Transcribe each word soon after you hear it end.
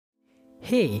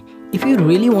Hey, if you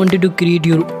really wanted to create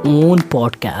your own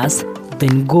podcast,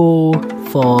 then go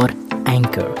for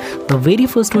Anchor. The very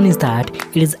first one is that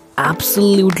it is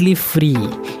absolutely free.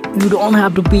 You don't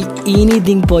have to pay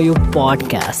anything for your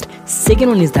podcast. Second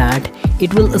one is that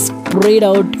it will spread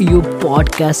out your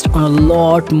podcast on a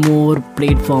lot more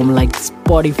platform like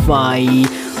Spotify,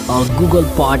 Google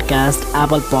Podcast,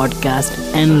 Apple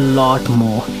Podcast, and lot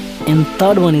more. And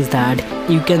third one is that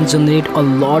you can generate a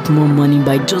lot more money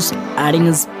by just adding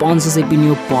a sponsorship in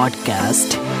your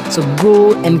podcast. So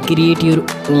go and create your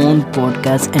own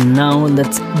podcast. And now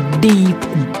let's deep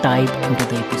dive into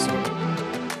the episode.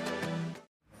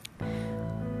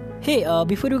 Hey,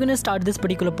 before we're gonna start this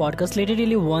particular podcast, let me tell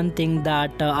you one thing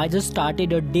that I just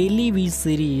started a daily V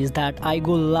series that I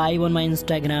go live on my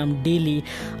Instagram daily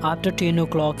after 10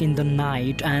 o'clock in the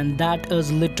night, and that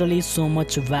is literally so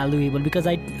much valuable because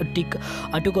I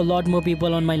took a lot more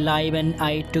people on my live and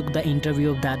I took the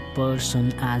interview of that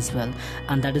person as well,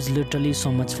 and that is literally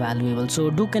so much valuable.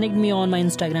 So do connect me on my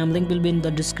Instagram, link will be in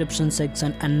the description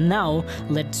section. And now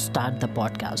let's start the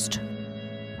podcast.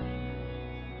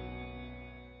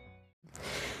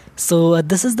 So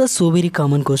this is the so very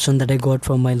common question that I got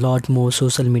from my lot more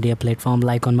social media platform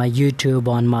like on my YouTube,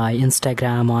 on my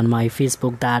Instagram, on my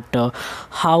Facebook, that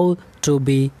how to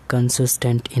be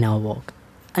consistent in our work.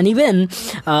 And even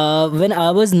when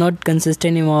I was not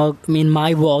consistent in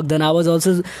my work, then I was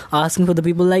also asking for the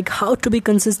people like how to be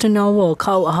consistent in our work,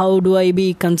 how do I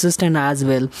be consistent as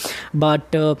well.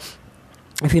 But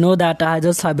if you know that I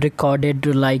just have recorded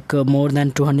like more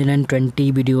than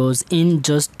 220 videos in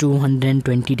just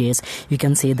 220 days. You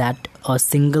can say that a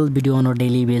single video on a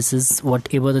daily basis,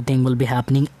 whatever the thing will be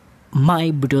happening,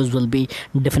 my videos will be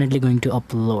definitely going to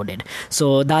upload it.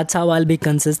 So that's how I'll be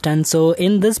consistent. So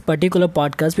in this particular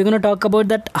podcast, we're going to talk about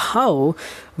that how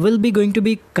we'll be going to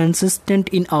be consistent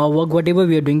in our work, whatever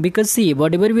we are doing. Because see,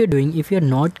 whatever we are doing, if you're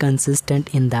not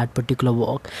consistent in that particular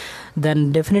work,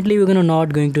 then definitely we're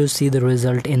not going to see the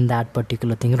result in that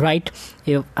particular thing, right?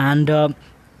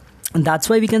 That's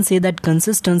why we can say that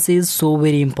consistency is so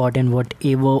very important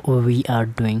whatever we are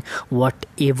doing.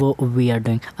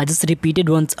 I just repeated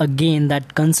once again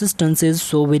that consistency is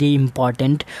so very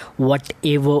important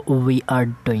whatever we are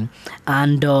doing.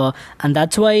 And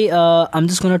that's why I'm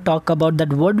just going to talk about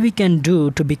that what we can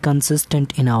do to be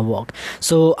consistent in our work.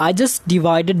 So I just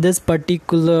divided this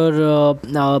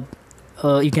particular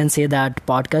you can say that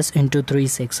podcast into 3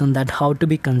 sections, that how to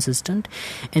be consistent.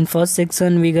 In first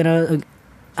section we're gonna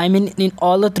in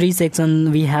all the 3 sections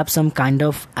we have some kind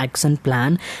of action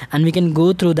plan, and we can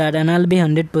go through that, and I'll be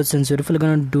 100% sure if you're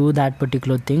gonna do that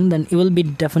particular thing, then you will be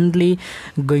definitely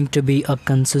going to be a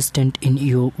consistent in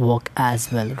your work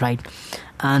as well, right?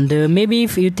 And maybe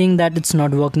if you think that it's not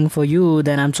working for you,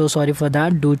 then I'm so sorry for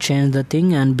that. Do change the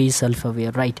thing and be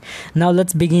self-aware, right? Now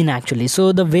let's begin actually.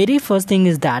 So the very first thing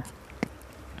is that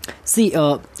see,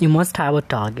 you must have a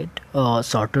target, a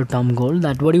shorter term goal,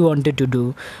 that what you wanted to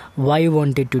do, why you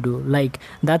wanted to do, like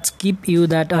that's keep you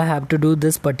that I have to do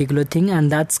this particular thing,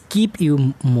 and that's keep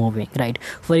you moving, right?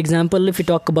 For example, if you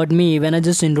talk about me, when I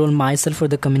just enrolled myself for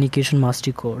the communication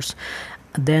mastery course,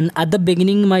 then at the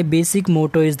beginning my basic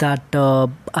motto is that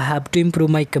I have to improve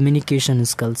my communication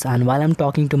skills. And while I'm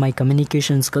talking to my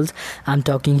communication skills, I'm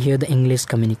talking here the English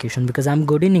communication, because I'm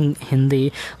good in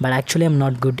Hindi, but actually I'm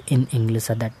not good in English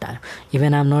at that time.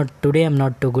 Even I'm not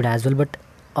too good as well, but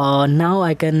now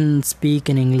I can speak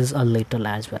in English a little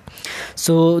as well.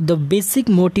 So the basic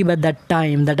motive at that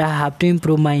time that I have to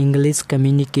improve my English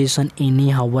communication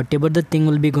anyhow, whatever the thing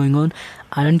will be going on,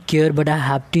 I don't care, but I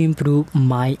have to improve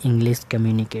my English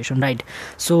communication, right?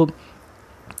 So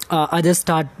I just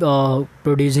start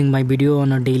producing my video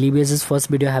on a daily basis. First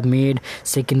video I have made,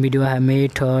 second video I have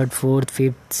made, third, fourth,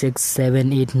 fifth, sixth,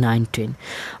 7, 8, 9, 10.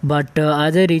 But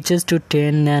as I reaches to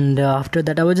 10, and after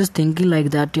that I was just thinking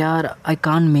like that, yeah, I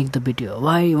can't make the video.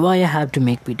 Why I have to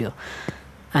make video?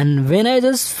 And when I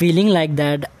just feeling like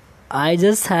that, I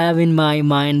just have in my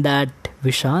mind that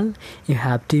Vishal, you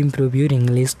have to improve your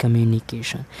English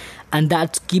communication. And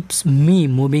that keeps me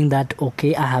moving, that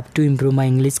okay, I have to improve my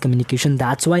English communication.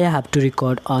 That's why I have to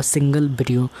record a single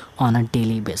video on a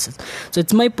daily basis. So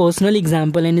it's my personal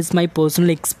example and it's my personal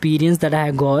experience that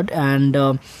I got.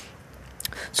 And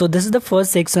so this is the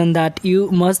first section, that you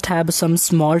must have some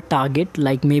small target,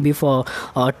 like maybe for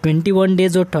 21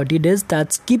 days or 30 days,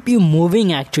 that's keep you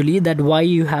moving actually, that why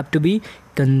you have to be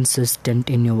consistent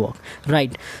in your work,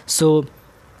 right? So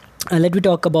let me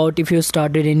talk about if you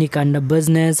started any kind of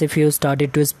business, if you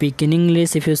started to speak in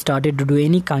English, if you started to do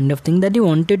any kind of thing that you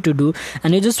wanted to do,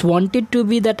 and you just wanted to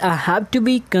be that I have to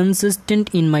be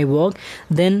consistent in my work,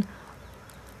 then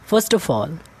first of all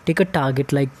take a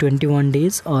target like 21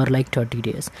 days or like 30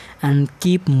 days and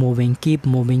keep moving, keep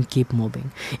moving, keep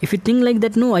moving. If you think like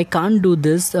that, no, I can't do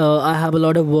this, I have a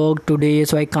lot of work today,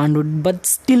 so I can't do it, but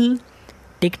still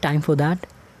take time for that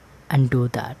and do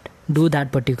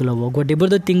that particular work. Whatever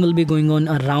the thing will be going on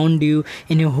around you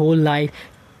in your whole life,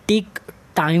 take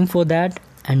time for that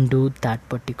and do that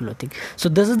particular thing. So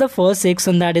this is the first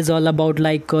section, that is all about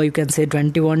like you can say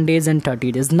 21 days and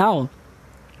 30 days. Now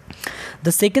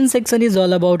the second section is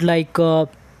all about like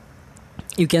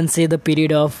you can say the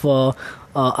period of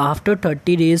after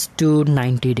 30 days to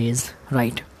 90 days,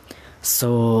 right?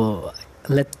 So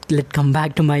let come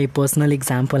back to my personal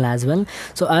example as well.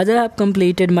 So as I have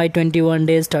completed my 21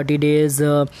 days, 30 days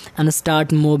and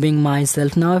start moving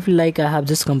myself, now I feel like I have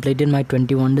just completed my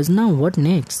 21 days. Now what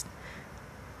next?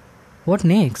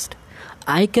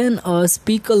 I can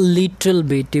speak a little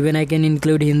bit, even I can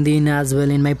include Hindi in as well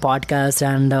in my podcast,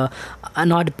 and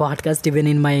not podcast, even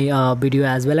in my video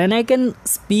as well, and I can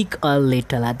speak a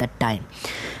little at that time.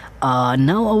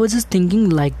 Now I was just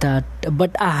thinking like that,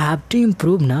 but I have to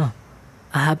improve now.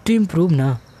 I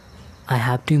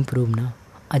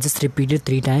just repeated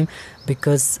 3 times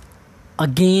because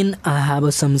again I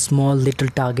have some small little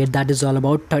target, that is all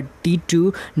about 30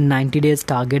 to 90 days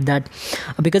target. That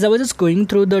because I was just going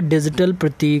through the Digital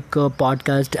Pratik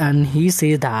podcast, and he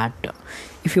says that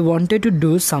if you wanted to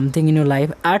do something in your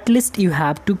life, at least you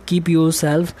have to keep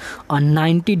yourself on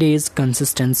 90 days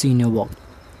consistency in your work.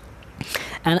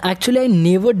 And actually I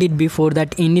never did before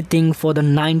that anything for the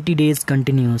 90 days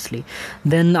continuously.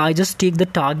 Then I just take the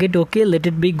target, okay, let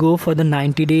it be go for the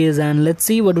 90 days and let's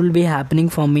see what will be happening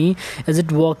for me, is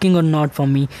it working or not for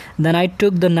me. Then I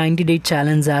took the 90-day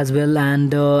challenge as well,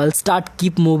 and I'll start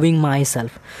keep moving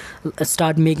myself,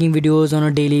 start making videos on a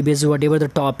daily basis. Whatever the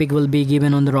topic will be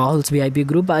given on the Rahul's VIP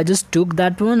group, I just took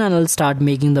that one and I'll start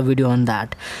making the video on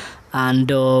that.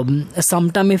 And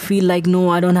sometimes I feel like no,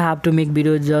 I don't have to make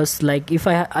video, just like if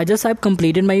I just have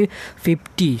completed my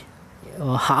 50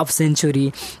 half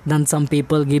century, then some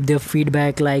people give their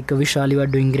feedback like, Vishal, you are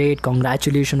doing great,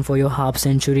 congratulations for your half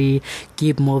century,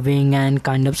 keep moving and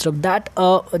kind of stuff.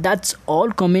 That's all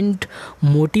comment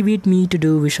motivate me to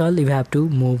do, Vishal, you have to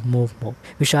move,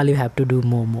 Vishal, you have to do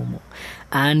more.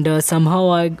 And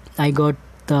somehow I got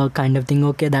the kind of thing,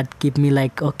 okay, that keep me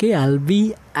like, okay, I'll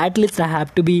be, at least I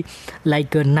have to be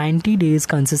like a 90 days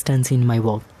consistency in my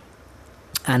work,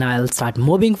 and I'll start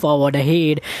moving forward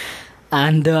ahead.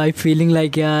 And I feeling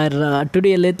like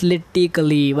today let take a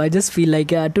leave. I just feel like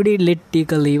today let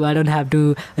take a leave, I don't have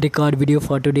to record video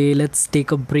for today, let's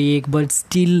take a break. But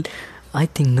still I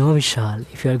think, no, Vishal,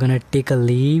 if you're gonna take a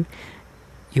leave,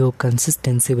 your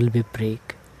consistency will be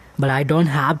break. But I don't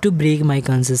have to break my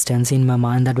consistency in my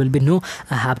mind. That will be no,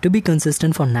 I have to be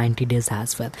consistent for 90 days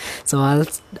as well. So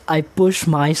I push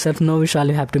myself, no, Vishal,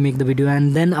 you have to make the video,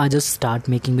 and then I just start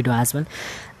making video as well.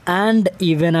 And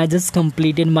even I just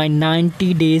completed my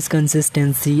 90 days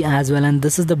consistency as well, and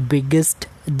this was the biggest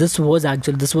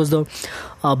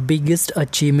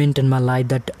achievement in my life,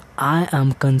 that I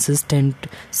am consistent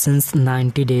since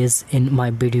 90 days in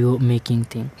my video making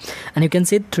thing. And you can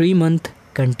say 3 months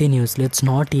continuously. It's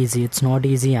not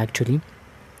easy actually.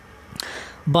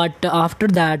 But after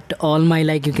that, all my,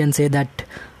 like you can say that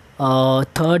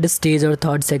third stage or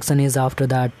third section is after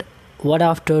that. What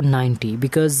after 90?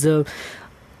 Because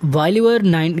while you are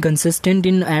consistent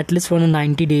in at least for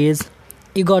 90 days,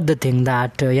 you got the thing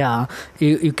that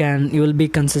you will be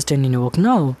consistent in your work.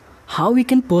 Now how we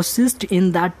can persist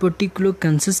in that particular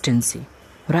consistency,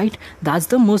 right? That's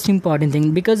the most important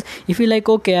thing. Because if you like,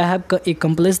 okay, I have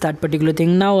accomplished that particular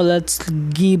thing, now let's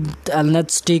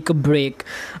take a break.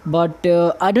 But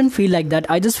I don't feel like that.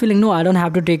 I just feel like, no, I don't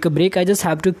have to take a break, I just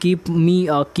have to keep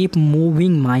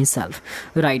moving myself,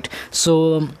 right?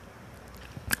 So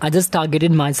I just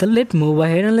targeted myself, let's move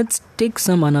ahead and let's take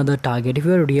some another target. If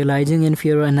you're realizing and if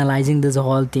you're analyzing this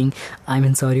whole thing,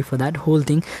 sorry for that whole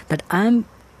thing, that I'm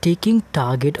taking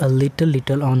target a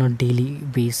little on a daily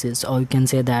basis, or you can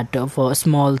say that for a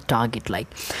small target, like,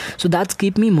 so that's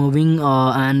keep me moving.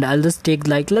 And I'll just take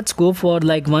like, let's go for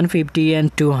like 150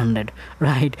 and 200,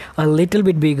 right? A little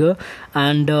bit bigger.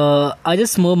 And I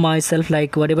just move myself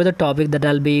like whatever the topic that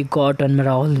I'll be got on my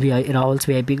Rahul's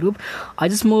VIP group, I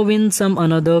just move in some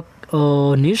another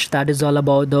niche that is all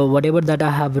about the whatever that I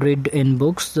have read in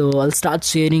books. So I'll start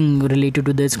sharing related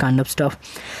to this kind of stuff.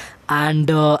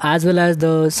 And as well as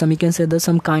you can say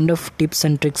some kind of tips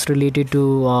and tricks related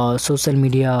to social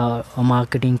media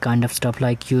marketing kind of stuff,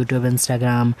 like YouTube,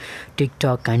 Instagram,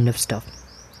 TikTok kind of stuff.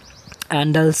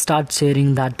 And I'll start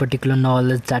sharing that particular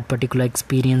knowledge, that particular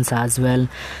experience as well.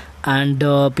 and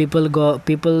people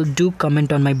do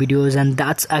comment on my videos, and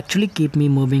that's actually keep me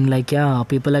moving, like yeah,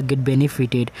 people are get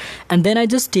benefited. And then I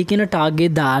just taken a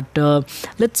target that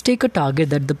let's take a target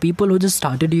that the people who just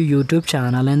started your YouTube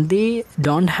channel and they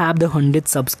don't have the 100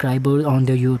 subscribers on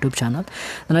their YouTube channel,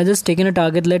 and I just taken a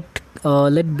target,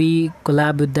 let be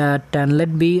collab with that, and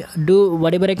let be do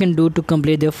whatever I can do to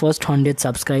complete their first 100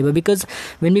 subscriber. Because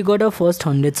when we got our first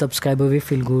 100 subscriber we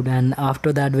feel good, and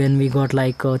after that when we got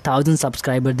like 1,000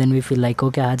 subscriber, then we feel like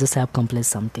okay, I just have completed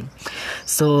something.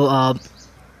 So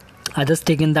I just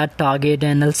taken that target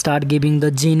and I'll start giving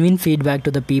the genuine feedback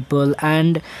to the people.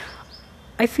 And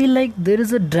I feel like there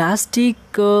is a drastic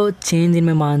change in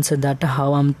my mindset, that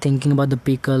how I'm thinking about the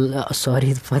people.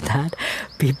 Sorry for that,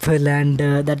 people, and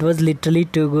that was literally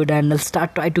too good. And I'll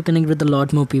start try to connect with a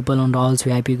lot more people on Rawls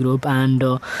VIP group, and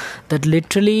that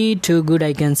literally too good.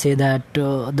 I can say that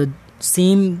the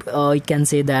same. I can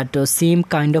say that same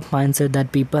kind of mindset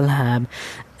that people have,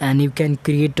 and you can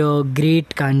create a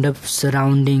great kind of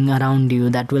surrounding around you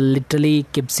that will literally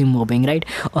keeps you moving, right?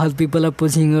 All people are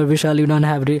pushing you, Vishal, you don't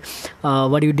have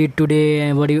what you did today,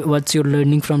 and what's your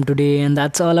learning from today, and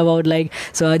that's all about like.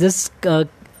 So I just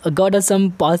got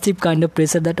some positive kind of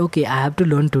pressure that okay, I have to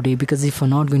learn today, because if I'm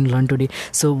not going to learn today,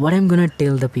 so what I'm gonna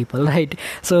tell the people, right?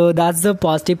 So that's the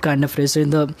positive kind of pressure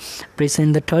in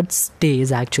the third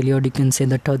stage actually, or you can say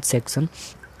the third section,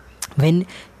 when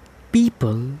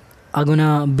people are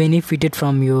gonna benefit it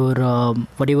from your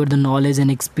whatever the knowledge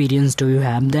and experience do you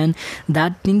have, then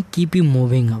that thing keep you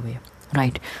moving away,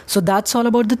 right? So that's all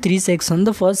about the three section.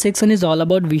 The first section is all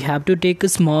about we have to take a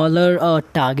smaller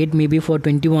target, maybe for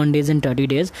 21 days and 30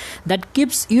 days, that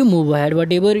keeps you move ahead.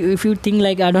 Whatever, if you think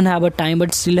like I don't have a time,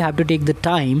 but still have to take the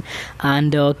time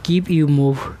and keep you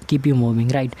moving,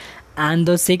 right? And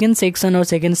the second section or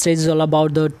second stage is all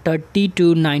about the 30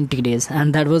 to 90 days,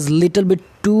 and that was little bit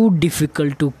too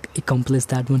difficult to accomplish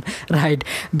that one, right?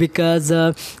 Because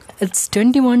it's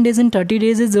 21 days and 30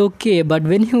 days is okay, but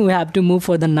when you have to move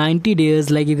for the 90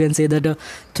 days, like you can say that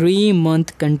 3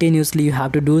 month continuously you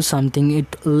have to do something,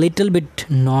 it little bit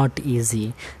not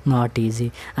easy,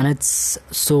 and it's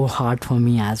so hard for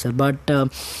me as well. But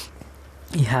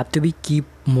you have to be keep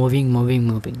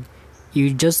moving.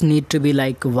 You just need to be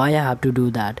like, why I have to do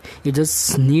that. You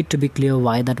just need to be clear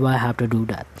why I have to do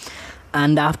that.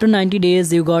 And after 90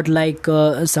 days you got like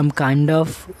some kind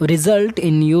of result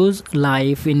in your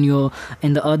life, in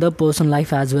the other person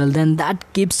life as well, then that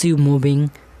keeps you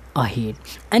moving ahead.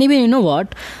 Anyway, you know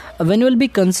what, when you will be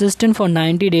consistent for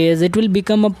 90 days, it will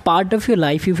become a part of your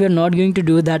life. If you're not going to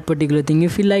do that particular thing, you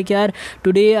feel like, yeah,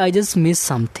 today I just missed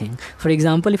something. For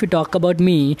example, if you talk about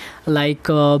me, like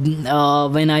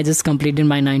when I just completed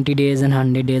my 90 days and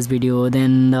 100 days video,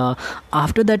 then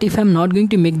after that, if I'm not going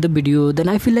to make the video, then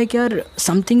I feel like, yeah,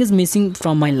 something is missing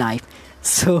from my life.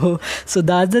 So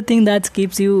that's the thing that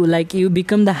keeps you, like, you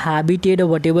become the habitat of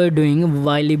whatever you're doing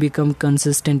while you become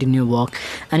consistent in your work,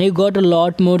 and you got a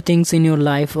lot more things in your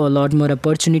life, a lot more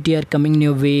opportunity are coming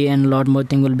your way, and a lot more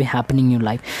thing will be happening in your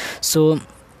life. So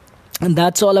and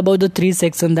that's all about the three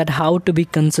section, that how to be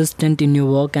consistent in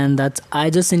your work. And that's,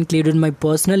 I just included my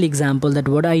personal example, that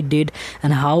what I did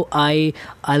and how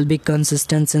I'll be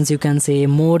consistent since, you can say,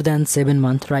 more than 7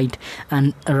 months, right?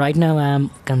 And right now I am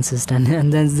consistent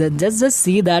and then just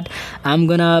see that I'm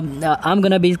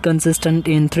gonna be consistent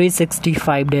in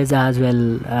 365 days as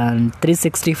well, and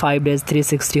 365 days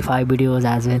 365 videos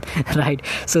as well right?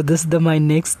 So this is my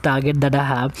next target that I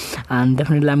have, and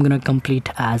definitely I'm gonna complete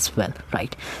as well,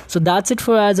 right? So that's it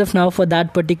for as of now for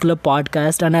that particular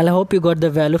podcast, and I hope you got the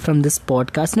value from this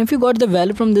podcast. And if you got the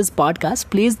value from this podcast,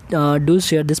 please do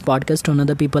share this podcast to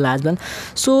other people as well,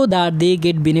 so that they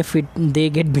get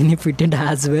benefited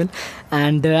as well.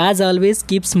 And as always,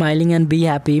 keep smiling and be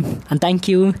happy, and thank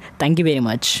you very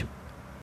much.